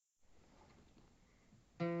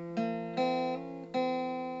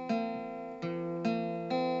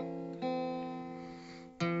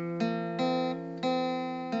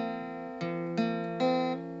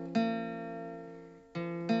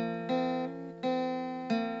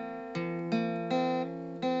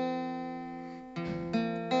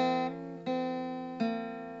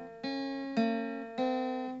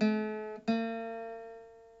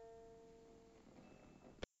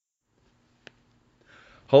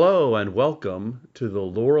Hello and welcome to the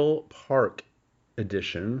Laurel Park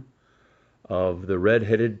edition of the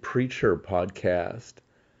Red-Headed Preacher podcast.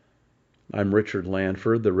 I'm Richard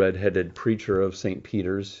Lanford, the Red-Headed Preacher of St.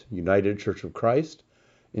 Peter's United Church of Christ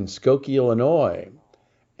in Skokie, Illinois.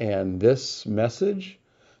 And this message,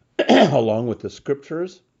 along with the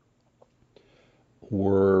scriptures,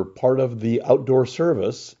 were part of the outdoor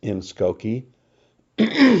service in Skokie,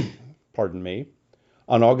 on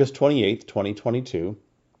August 28th, 2022.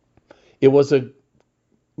 It was a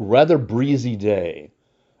rather breezy day,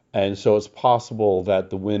 and so it's possible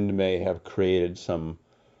that the wind may have created some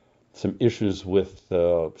issues with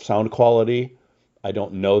sound quality. I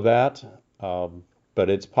don't know that,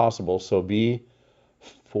 but it's possible, so be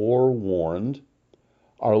forewarned.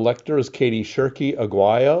 Our lector is Katie Shirky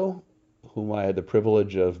Aguayo, whom I had the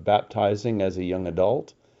privilege of baptizing as a young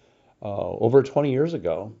adult over 20 years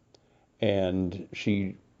ago, and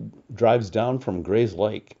she drives down from Gray's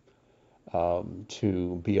Lake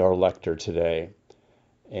to be our lector today.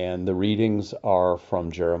 And the readings are from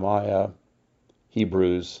Jeremiah,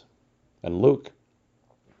 Hebrews, and Luke.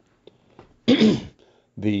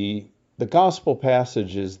 The gospel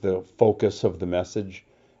passage is the focus of the message,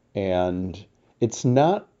 and it's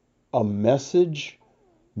not a message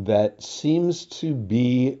that seems to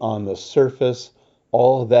be on the surface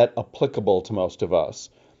all that applicable to most of us.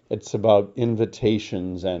 It's about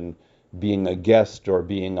invitations and being a guest or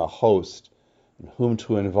being a host, and whom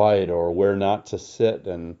to invite or where not to sit,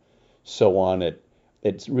 and so on. It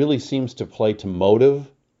really seems to play to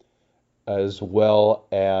motive as well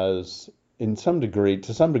as to some degree,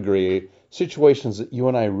 situations that you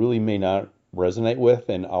and I really may not resonate with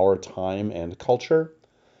in our time and culture.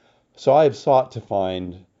 So I have sought to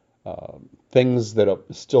find things that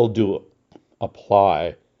still do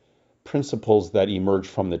apply, principles that emerge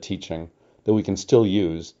from the teaching that we can still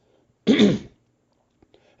use.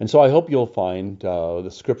 And so I hope you'll find the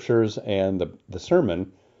scriptures and the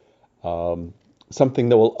sermon something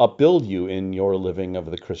that will upbuild you in your living of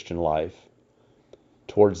the Christian life.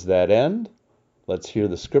 Towards that end, let's hear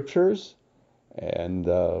the scriptures and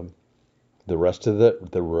the rest of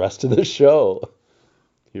the show.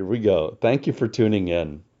 Here we go. Thank you for tuning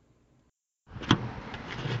in.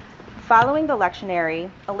 Following the lectionary,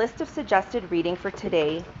 a list of suggested reading for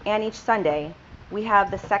today and each Sunday, we have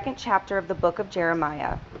the second chapter of the book of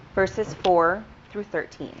Jeremiah, verses 4 through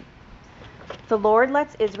 13. The Lord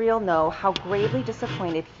lets Israel know how gravely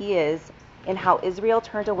disappointed he is in how Israel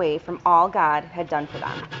turned away from all God had done for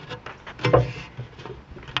them.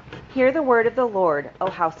 Hear the word of the Lord, O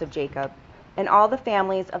house of Jacob, and all the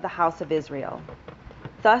families of the house of Israel.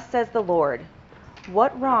 Thus says the Lord,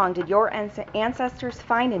 what wrong did your ancestors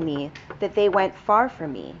find in me that they went far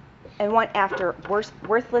from me and went after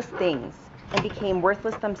worthless things and became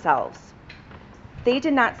worthless themselves? They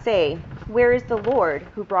did not say, where is the Lord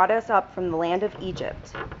who brought us up from the land of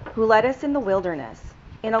Egypt, who led us in the wilderness,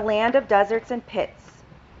 in a land of deserts and pits,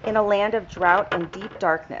 in a land of drought and deep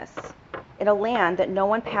darkness, in a land that no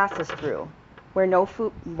one passes through, where no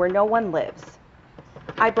one lives?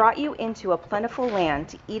 I brought you into a plentiful land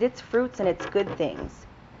to eat its fruits and its good things.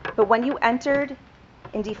 But when you entered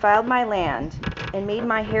and defiled my land and made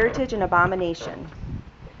my heritage an abomination,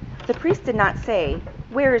 the priests did not say,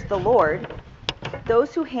 where is the Lord?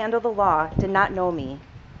 Those who handle the law did not know me.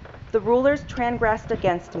 The rulers transgressed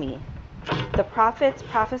against me. The prophets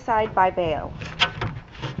prophesied by Baal.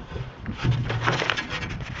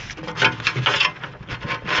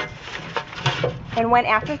 And went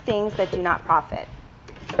after things that do not profit.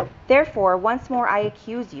 Therefore, once more I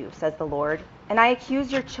accuse you, says the Lord, and I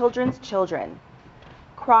accuse your children's children.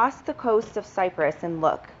 Cross the coasts of Cyprus and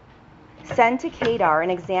look. Send to Kedar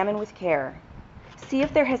and examine with care. See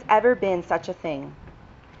if there has ever been such a thing.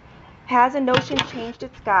 Has a nation changed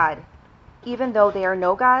its God, even though they are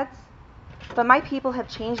no gods? But my people have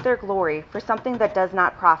changed their glory for something that does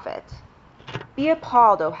not profit. Be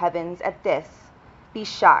appalled, O heavens, at this. Be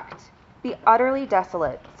shocked. Be utterly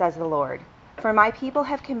desolate, says the Lord. For my people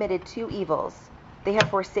have committed two evils. They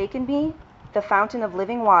have forsaken me, the fountain of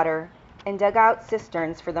living water, and dug out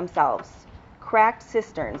cisterns for themselves, cracked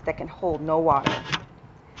cisterns that can hold no water.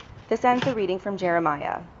 This ends the reading from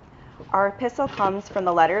Jeremiah. Our epistle comes from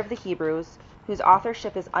the letter of the Hebrews, whose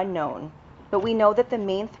authorship is unknown, but we know that the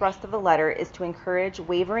main thrust of the letter is to encourage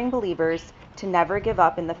wavering believers to never give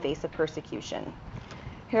up in the face of persecution.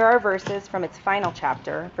 Here are verses from its final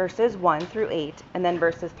chapter, verses 1 through 8, and then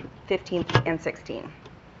verses 15 and 16.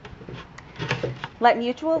 Let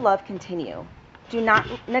mutual love continue. Do not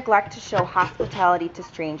neglect to show hospitality to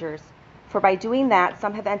strangers, for by doing that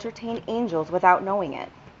some have entertained angels without knowing it.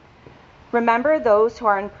 Remember those who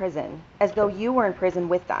are in prison, as though you were in prison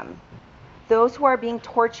with them. Those who are being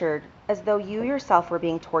tortured, as though you yourself were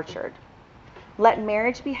being tortured. Let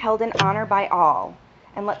marriage be held in honor by all,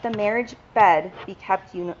 and let the marriage bed be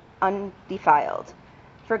kept undefiled.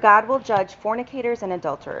 For God will judge fornicators and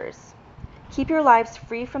adulterers. Keep your lives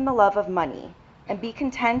free from the love of money, and be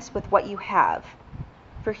content with what you have.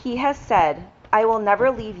 For he has said, I will never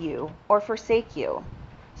leave you or forsake you.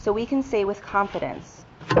 So we can say with confidence,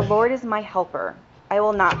 the Lord is my helper. I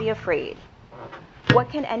will not be afraid. What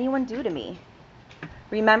can anyone do to me?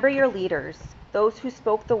 Remember your leaders, those who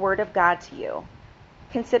spoke the word of God to you.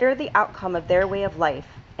 Consider the outcome of their way of life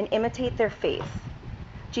and imitate their faith.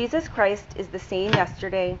 Jesus Christ is the same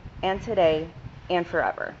yesterday and today and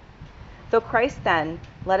forever. Through Christ then,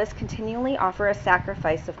 let us continually offer a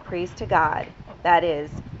sacrifice of praise to God, that is,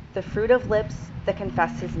 the fruit of lips that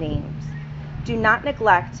confess his names. Do not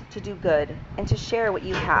neglect to do good and to share what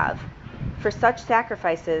you have, for such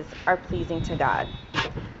sacrifices are pleasing to God.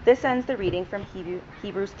 This ends the reading from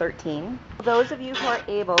Hebrews 13. Those of you who are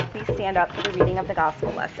able, please stand up for the reading of the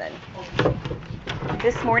gospel lesson.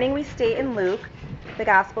 This morning we stay in Luke, the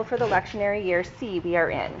gospel for the lectionary year C we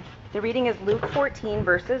are in. The reading is Luke 14,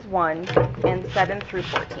 verses 1 and 7 through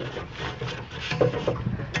 14.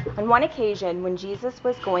 On one occasion, when Jesus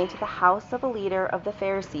was going to the house of a leader of the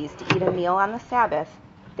Pharisees to eat a meal on the Sabbath,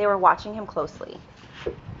 they were watching him closely.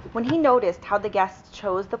 When he noticed how the guests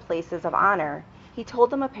chose the places of honor, he told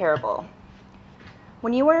them a parable.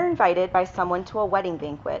 When you are invited by someone to a wedding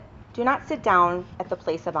banquet, do not sit down at the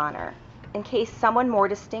place of honor, in case someone more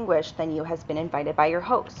distinguished than you has been invited by your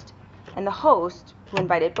host. And the host, who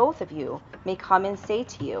invited both of you, may come and say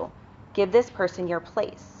to you, give this person your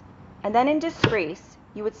place. And then in disgrace,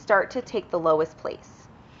 you would start to take the lowest place.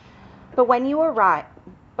 But when you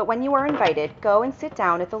are invited, go and sit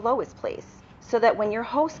down at the lowest place, so that when your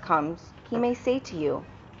host comes, he may say to you,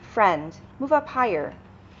 friend, move up higher.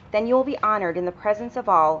 Then you will be honored in the presence of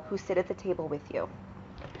all who sit at the table with you.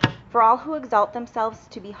 For all who exalt themselves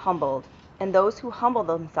to be humbled, and those who humble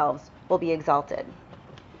themselves will be exalted.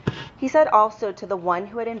 He said also to the one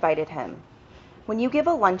who had invited him, when you give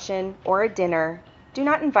a luncheon or a dinner, do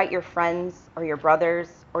not invite your friends or your brothers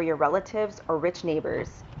or your relatives or rich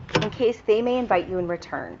neighbors, in case they may invite you in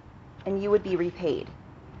return, and you would be repaid.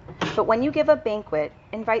 But when you give a banquet,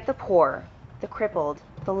 invite the poor, the crippled,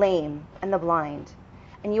 the lame, and the blind,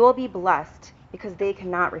 and you will be blessed because they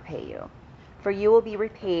cannot repay you, for you will be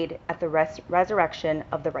repaid at the resurrection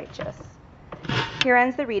of the righteous. Here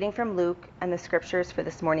ends the reading from Luke and the scriptures for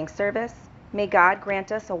this morning's service. May God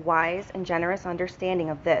grant us a wise and generous understanding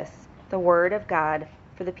of this, the word of God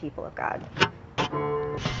for the people of God.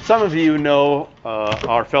 Some of you know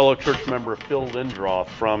our fellow church member Phil Lindroth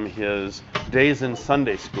from his days in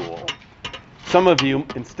Sunday school. Some of you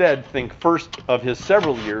instead think first of his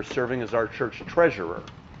several years serving as our church treasurer.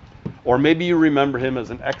 Or maybe you remember him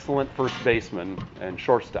as an excellent first baseman and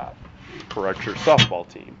shortstop for our church softball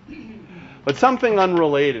team. But something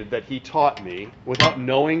unrelated that he taught me, without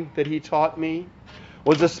knowing that he taught me,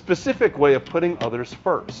 was a specific way of putting others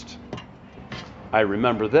first. I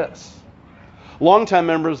remember this. Longtime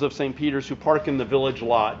members of St. Peter's who park in the village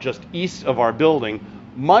lot just east of our building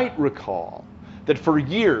might recall that for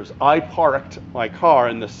years I parked my car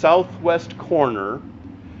in the southwest corner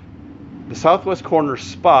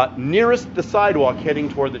spot nearest the sidewalk heading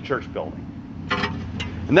toward the church building.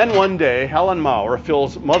 And then one day, Helen Maurer,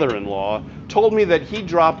 Phil's mother-in-law, told me that he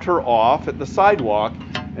dropped her off at the sidewalk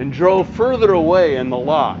and drove further away in the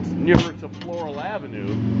lot, nearer to Floral Avenue,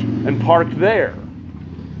 and parked there.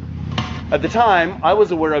 At the time, I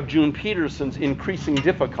was aware of June Peterson's increasing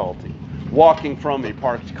difficulty walking from a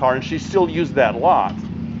parked car, and she still used that lot.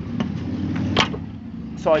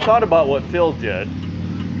 So I thought about what Phil did,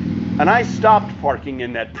 and I stopped parking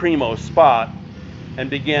in that primo spot and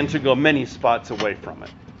began to go many spots away from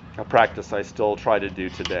it, a practice I still try to do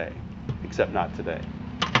today, except not today.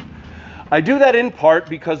 I do that in part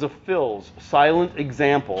because of Phil's silent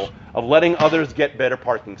example of letting others get better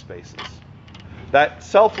parking spaces. That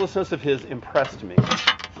selflessness of his impressed me.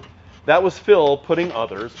 That was Phil putting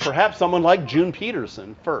others, perhaps someone like June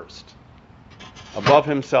Peterson, first, above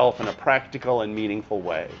himself in a practical and meaningful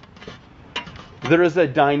way. There is a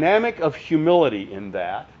dynamic of humility in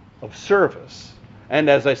that, of service, and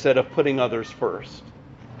as I said, of putting others first.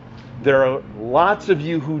 There are lots of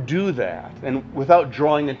you who do that, and without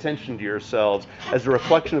drawing attention to yourselves, as a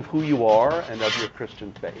reflection of who you are and of your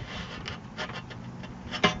Christian faith.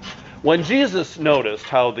 When Jesus noticed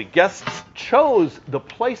how the guests chose the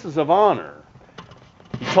places of honor,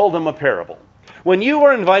 he told them a parable. When you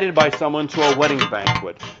are invited by someone to a wedding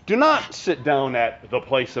banquet, do not sit down at the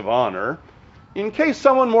place of honor in case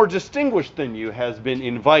someone more distinguished than you has been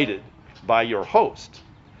invited by your host.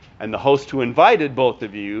 And the host who invited both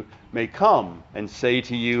of you may come and say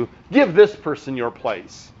to you, "Give this person your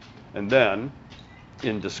place." And then,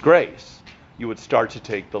 in disgrace, you would start to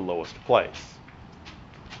take the lowest place.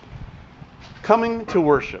 Coming to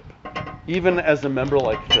worship, even as a member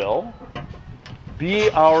like Phil, be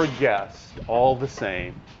our guest all the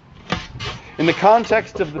same. In the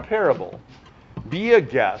context of the parable, be a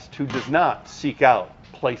guest who does not seek out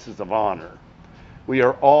places of honor. We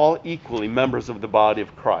are all equally members of the body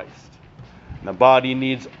of Christ. And the body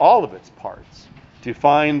needs all of its parts to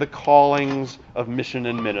find the callings of mission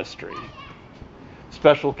and ministry.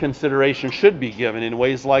 Special consideration should be given in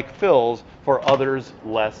ways like Phil's for others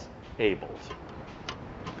less able.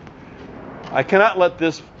 I cannot let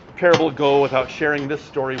this parable go without sharing this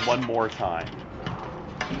story one more time.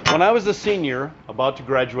 When I was a senior about to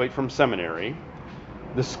graduate from seminary,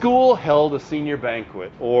 the school held a senior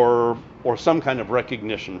banquet or some kind of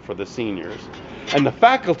recognition for the seniors. And the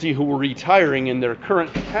faculty who were retiring in their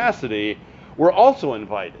current capacity were also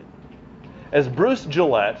invited. As Bruce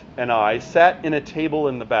Gillette and I sat in a table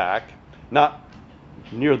in the back, not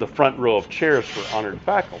near the front row of chairs for honored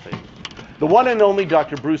faculty, the one and only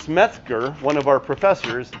Dr. Bruce Metzger, one of our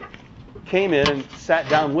professors, came in and sat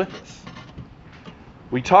down with us.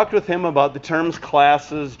 We talked with him about the terms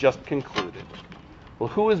classes just concluded. Well,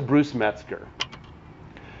 who is Bruce Metzger?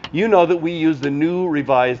 You know that we use the New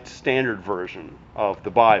Revised Standard Version of the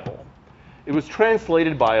Bible. It was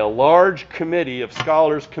translated by a large committee of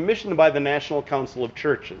scholars commissioned by the National Council of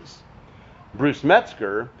Churches. Bruce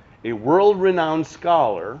Metzger, a world-renowned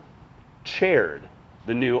scholar, chaired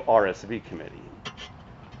the new RSV committee.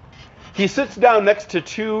 He sits down next to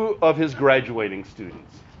two of his graduating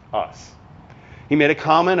students, us. He made a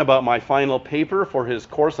comment about my final paper for his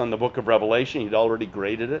course on the book of Revelation. He'd already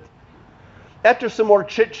graded it. After some more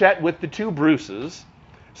chit-chat with the two Bruces,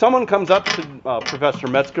 someone comes up to Professor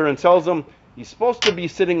Metzger and tells him he's supposed to be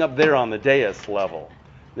sitting up there on the dais level.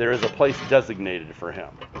 There is a place designated for him.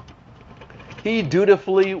 He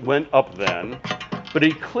dutifully went up then, but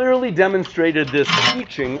he clearly demonstrated this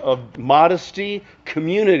teaching of modesty,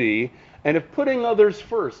 community, and of putting others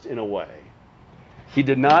first in a way. He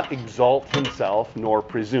did not exalt himself nor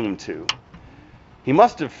presume to. He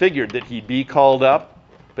must have figured that he'd be called up,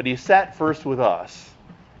 but he sat first with us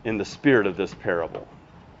in the spirit of this parable.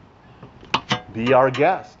 Be our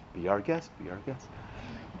guest. Be our guest. Be our guest.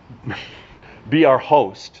 Be our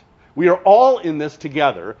host. We are all in this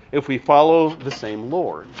together if we follow the same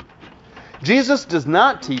Lord. Jesus does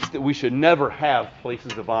not teach that we should never have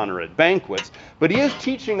places of honor at banquets, but he is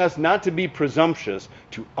teaching us not to be presumptuous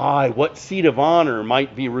to what seat of honor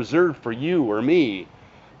might be reserved for you or me,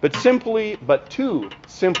 but to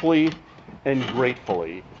simply and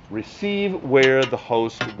gratefully receive where the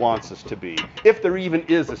host wants us to be, if there even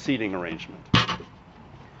is a seating arrangement.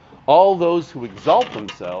 All those who exalt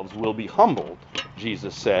themselves will be humbled,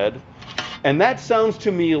 Jesus said. And that sounds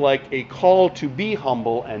to me like a call to be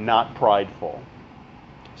humble and not prideful.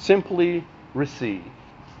 Simply receive.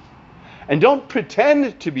 And don't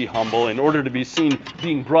pretend to be humble in order to be seen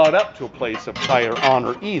being brought up to a place of higher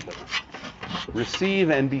honor either. Receive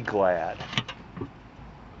and be glad.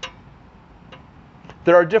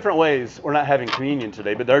 There are different ways, we're not having communion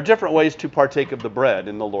today, but there are different ways to partake of the bread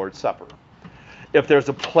in the Lord's Supper. If there's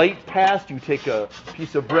a plate passed, you take a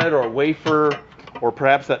piece of bread or a wafer, or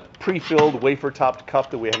perhaps that pre-filled wafer-topped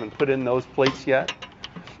cup that we haven't put in those plates yet.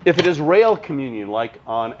 If it is rail communion, like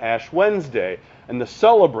on Ash Wednesday, and the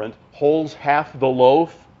celebrant holds half the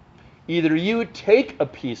loaf, either you take a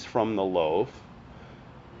piece from the loaf,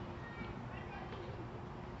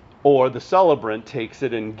 or the celebrant takes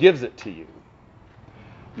it and gives it to you.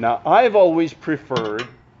 Now, I've always preferred,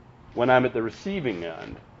 when I'm at the receiving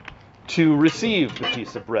end, to receive the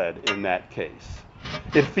piece of bread in that case.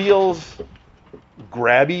 It feels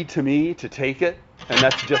grabby to me to take it, and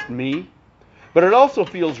that's just me. But it also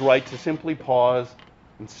feels right to simply pause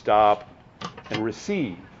and stop and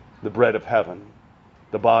receive the bread of heaven,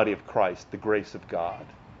 the body of Christ, the grace of God.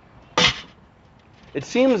 It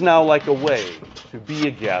seems now like a way to be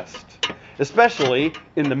a guest, especially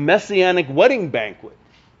in the messianic wedding banquet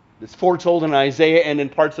that's foretold in Isaiah and in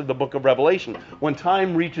parts of the book of Revelation, when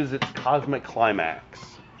time reaches its cosmic climax.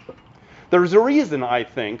 There's a reason, I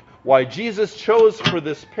think, why Jesus chose for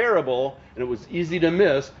this parable, and it was easy to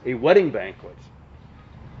miss, a wedding banquet.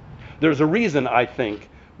 There's a reason, I think,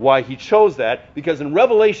 why he chose that, because in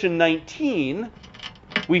Revelation 19,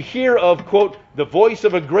 we hear of, quote, the voice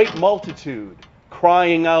of a great multitude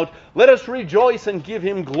crying out, "Let us rejoice and give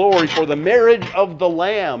him glory, for the marriage of the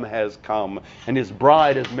Lamb has come, and his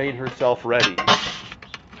bride has made herself ready."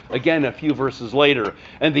 Again, a few verses later,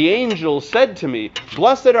 "And the angel said to me,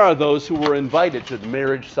 Blessed are those who were invited to the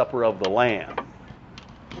marriage supper of the Lamb."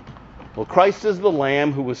 Well, Christ is the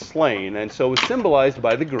Lamb who was slain, and so is symbolized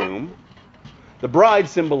by the groom. The bride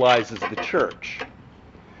symbolizes the church.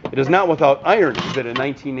 It is not without irony that in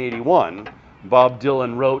 1981, Bob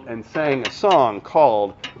Dylan wrote and sang a song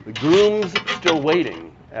called "The Groom's Still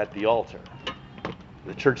Waiting at the Altar."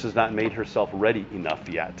 The church has not made herself ready enough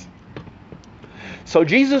yet. So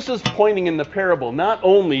Jesus is pointing in the parable not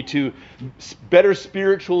only to better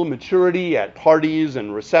spiritual maturity at parties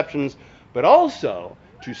and receptions, but also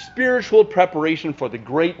to spiritual preparation for the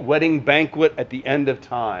great wedding banquet at the end of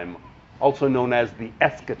time, also known as the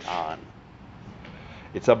eschaton.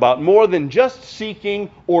 It's about more than just seeking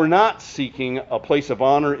or not seeking a place of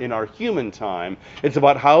honor in our human time. It's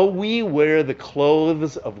about how we wear the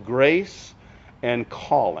clothes of grace and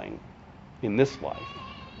calling in this life.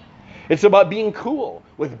 It's about being cool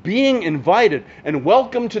with being invited and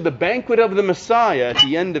welcome to the banquet of the Messiah at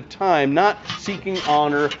the end of time, not seeking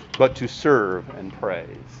honor, but to serve and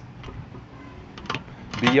praise.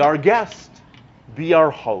 Be our guest. Be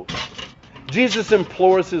our host. Jesus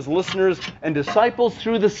implores his listeners and disciples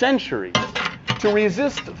through the centuries to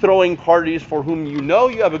resist throwing parties for whom you know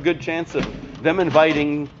you have a good chance of them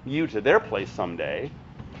inviting you to their place someday.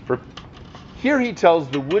 For here he tells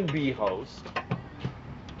the would-be host,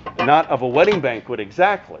 not of a wedding banquet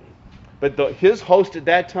exactly, but his host at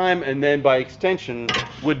that time, and then by extension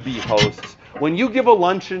would-be hosts, when you give a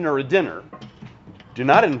luncheon or a dinner, do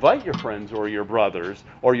not invite your friends or your brothers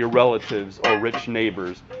or your relatives or rich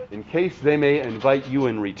neighbors, in case they may invite you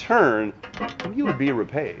in return, and you would be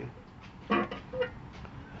repaid.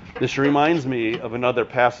 This reminds me of another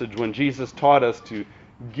passage when Jesus taught us to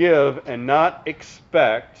give and not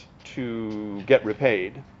expect to get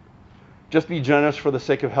repaid. Just be generous for the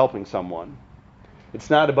sake of helping someone. It's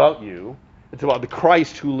not about you. It's about the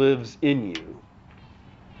Christ who lives in you.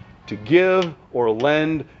 To give or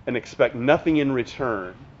lend and expect nothing in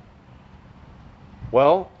return.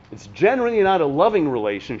 Well, it's generally not a loving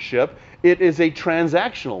relationship. It is a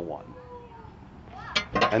transactional one.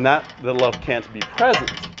 And that the love can't be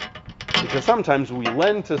present. Because sometimes we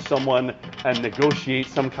lend to someone and negotiate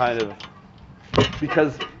some kind of,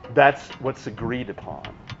 because that's what's agreed upon.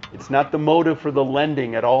 It's not the motive for the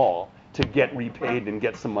lending at all to get repaid and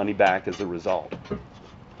get some money back as a result.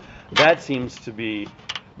 That seems to be,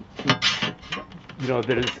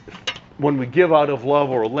 that is, when we give out of love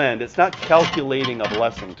or lend, it's not calculating a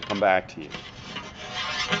blessing to come back to you.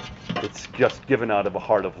 It's just given out of a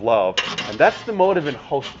heart of love. And that's the motive in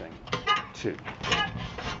hosting, too.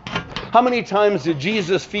 How many times did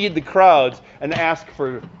Jesus feed the crowds and ask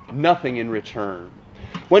for nothing in return?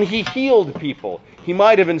 When he healed people, he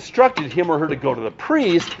might have instructed him or her to go to the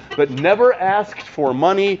priest, but never asked for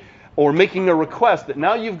money or making a request that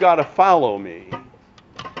now you've got to follow me.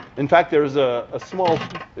 In fact, there's a small,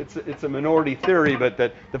 it's a minority theory, but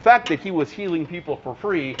that the fact that he was healing people for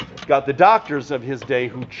free got the doctors of his day,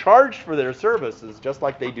 who charged for their services, just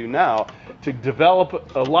like they do now, to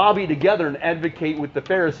develop a lobby together and advocate with the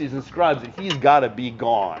Pharisees and scribes that he's got to be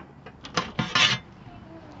gone.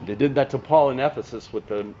 They did that to Paul in Ephesus with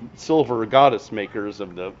the silver goddess makers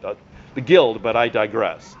of the guild, but I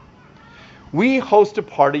digress. We host a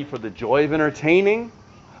party for the joy of entertaining,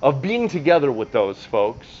 of being together with those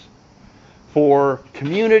folks, for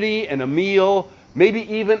community and a meal, maybe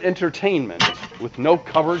even entertainment, with no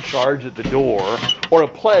cover charge at the door, or a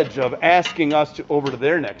pledge of asking us over to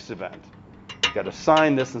their next event. You've got to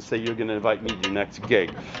sign this and say you're going to invite me to your next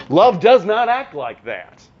gig. Love does not act like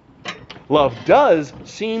that. Love does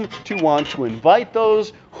seem to want to invite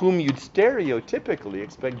those whom you'd stereotypically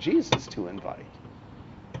expect Jesus to invite.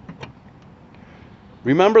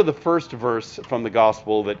 Remember the first verse from the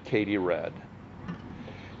gospel that Katie read.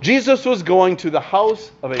 Jesus was going to the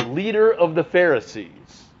house of a leader of the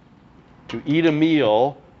Pharisees to eat a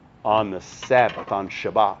meal on the Sabbath, on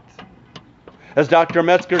Shabbat. As Dr.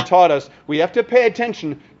 Metzger taught us, we have to pay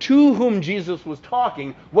attention to whom Jesus was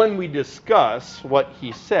talking when we discuss what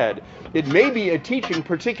he said. It may be a teaching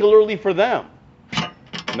particularly for them,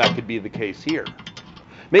 and that could be the case here.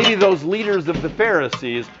 Maybe those leaders of the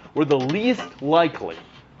Pharisees were the least likely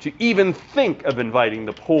to even think of inviting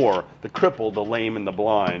the poor, the crippled, the lame, and the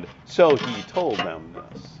blind. So he told them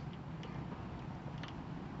this.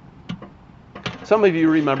 Some of you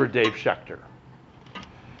remember Dave Schechter.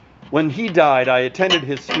 When he died, I attended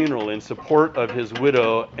his funeral in support of his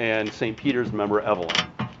widow and St. Peter's member Evelyn.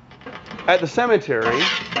 At the cemetery,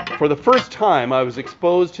 for the first time, I was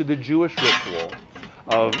exposed to the Jewish ritual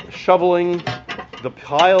of shoveling the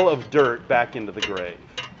pile of dirt back into the grave.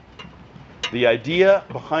 The idea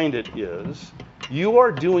behind it is you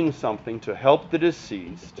are doing something to help the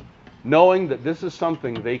deceased, knowing that this is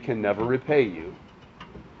something they can never repay you.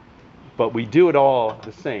 But we do it all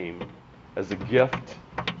the same as a gift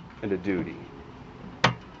and a duty.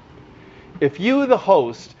 If you, the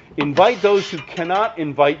host, invite those who cannot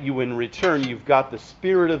invite you in return, you've got the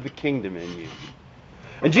spirit of the kingdom in you.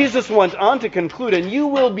 And Jesus went on to conclude, and you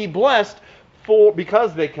will be blessed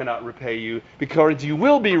because they cannot repay you, because you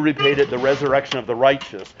will be repaid at the resurrection of the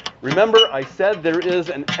righteous. Remember, I said there is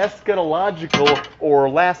an eschatological or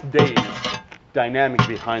last days dynamic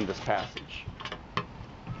behind this passage.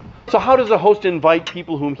 So how does a host invite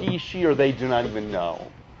people whom he, she, or they do not even know?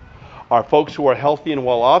 Are folks who are healthy and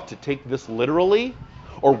well off to take this literally?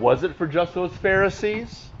 Or was it for just those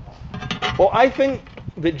Pharisees? Well, I think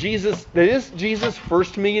that is Jesus'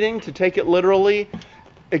 first meeting to take it literally.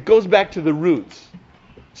 It goes back to the roots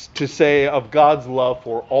to say of God's love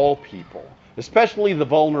for all people, especially the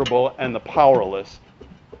vulnerable and the powerless,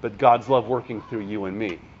 but God's love working through you and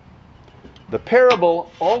me. The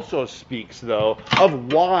parable also speaks, though,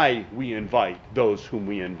 of why we invite those whom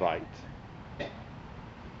we invite.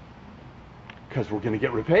 Because we're going to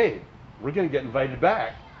get repaid. We're going to get invited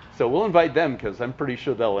back. So we'll invite them because I'm pretty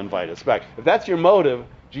sure they'll invite us back. If that's your motive,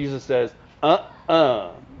 Jesus says, not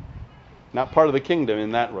part of the kingdom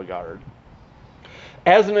in that regard.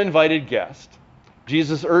 As an invited guest,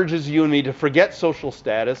 Jesus urges you and me to forget social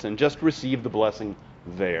status and just receive the blessing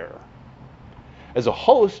there. As a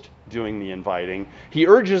host doing the inviting, he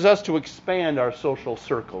urges us to expand our social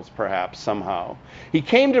circles, perhaps, somehow. He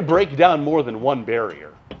came to break down more than one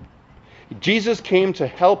barrier. Jesus came to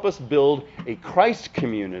help us build a Christ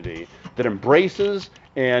community that embraces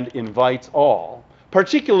and invites all,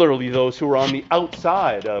 particularly those who are on the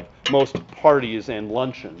outside of most parties and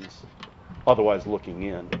luncheons, otherwise looking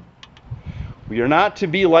in. We are not to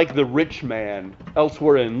be like the rich man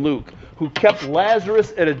elsewhere in Luke, who kept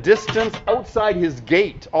Lazarus at a distance outside his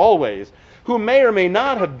gate always, who may or may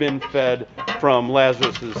not have been fed from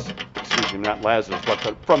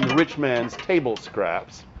from the rich man's table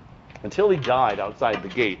scraps, until he died outside the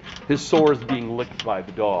gate, his sores being licked by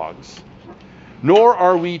the dogs. Nor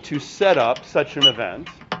are we to set up such an event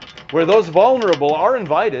where those vulnerable are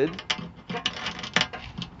invited,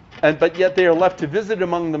 but yet they are left to visit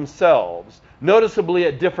among themselves, noticeably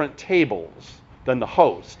at different tables than the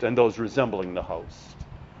host and those resembling the host.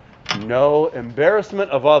 No embarrassment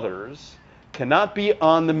of others cannot be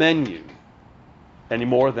on the menu any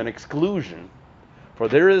more than exclusion, for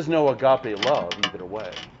there is no agape love either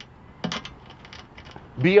way.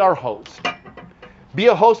 Be our host. Be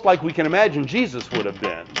a host like we can imagine Jesus would have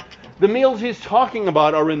been. The meals he's talking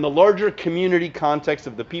about are in the larger community context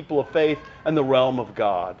of the people of faith and the realm of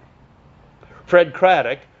God. Fred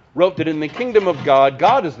Craddock wrote that in the kingdom of God,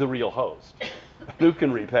 God is the real host, who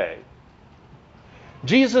can repay.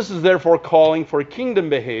 Jesus is therefore calling for kingdom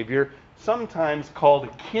behavior, sometimes called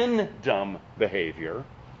kingdom behavior,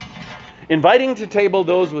 inviting to table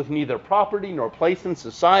those with neither property nor place in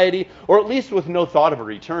society, or at least with no thought of a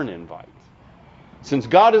return invite. Since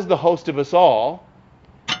God is the host of us all,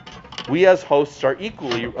 we as hosts are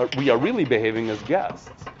really behaving as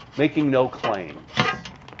guests, making no claims.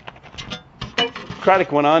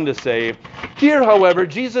 Craddock went on to say, here, however,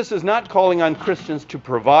 Jesus is not calling on Christians to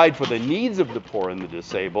provide for the needs of the poor and the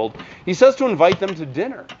disabled. He says to invite them to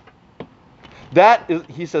dinner.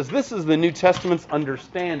 He says, this is the New Testament's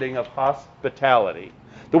understanding of hospitality.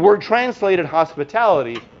 The word translated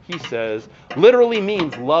hospitality, he says, literally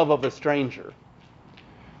means love of a stranger.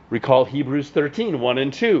 Recall Hebrews 13, 1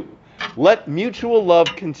 and 2. Let mutual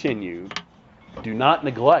love continue. Do not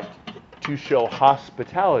neglect to show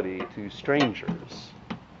hospitality to strangers.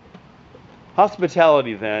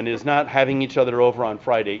 Hospitality, then, is not having each other over on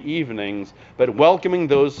Friday evenings, but welcoming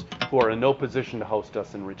those who are in no position to host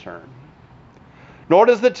us in return. Nor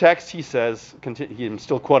does the text, he says, I'm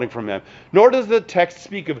still quoting from him, nor does the text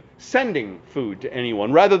speak of sending food to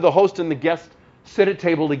anyone. Rather, the host and the guest sit at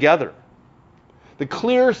table together. The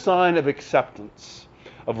clear sign of acceptance,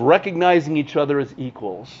 of recognizing each other as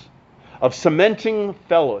equals, of cementing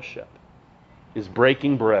fellowship, is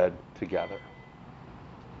breaking bread together.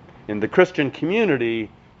 In the Christian community,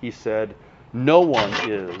 he said, no one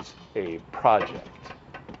is a project.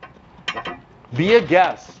 Be a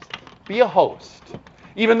guest. Be a host.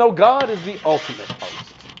 Even though God is the ultimate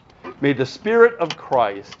host, may the Spirit of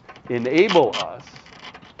Christ enable us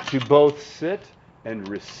to both sit and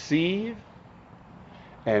receive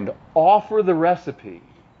and offer the recipe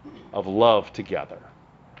of love together.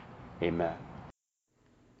 Amen.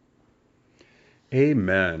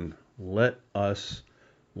 Amen. Let us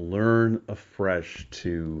learn afresh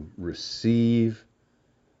to receive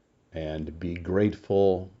and be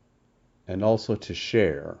grateful and also to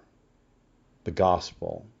share the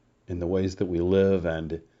gospel in the ways that we live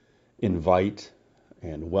and invite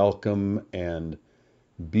and welcome and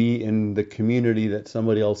be in the community that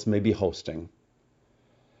somebody else may be hosting.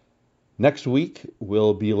 Next week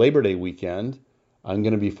will be Labor Day weekend. I'm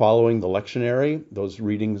going to be following the lectionary. Those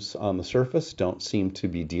readings on the surface don't seem to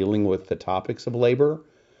be dealing with the topics of labor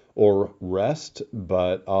or rest,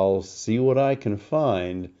 but I'll see what I can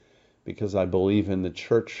find because I believe in the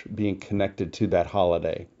church being connected to that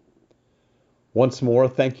holiday. Once more,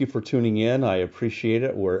 thank you for tuning in. I appreciate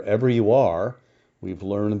it wherever you are. We've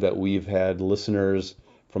learned that we've had listeners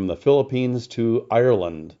from the Philippines to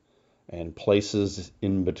Ireland and places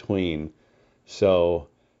in between. So,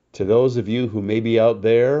 to those of you who may be out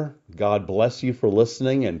there, God bless you for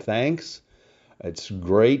listening and thanks. It's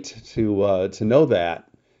great to know that,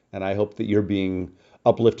 and I hope that you're being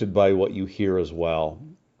uplifted by what you hear as well.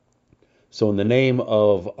 So, in the name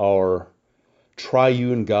of our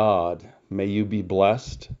triune God, may you be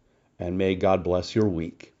blessed, and may God bless your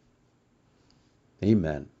week.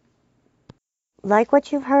 Amen. Like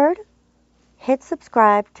what you've heard? Hit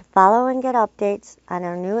subscribe to follow and get updates on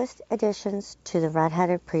our newest additions to the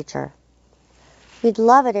Red-Headed Preacher. We'd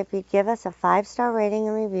love it if you'd give us a 5-star rating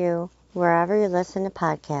and review wherever you listen to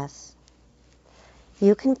podcasts.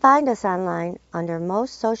 You can find us online under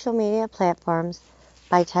most social media platforms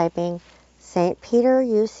by typing St. Peter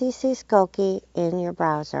UCC Skokie in your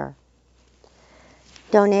browser.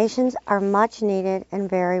 Donations are much needed and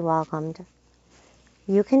very welcomed.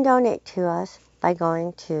 You can donate to us by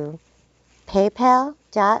going to paypal.me/St.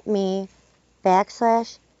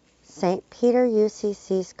 Peter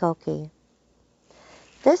UCC Skokie.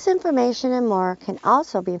 This information and more can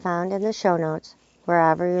also be found in the show notes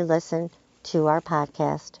wherever you listen to our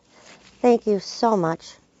podcast. Thank you so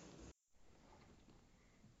much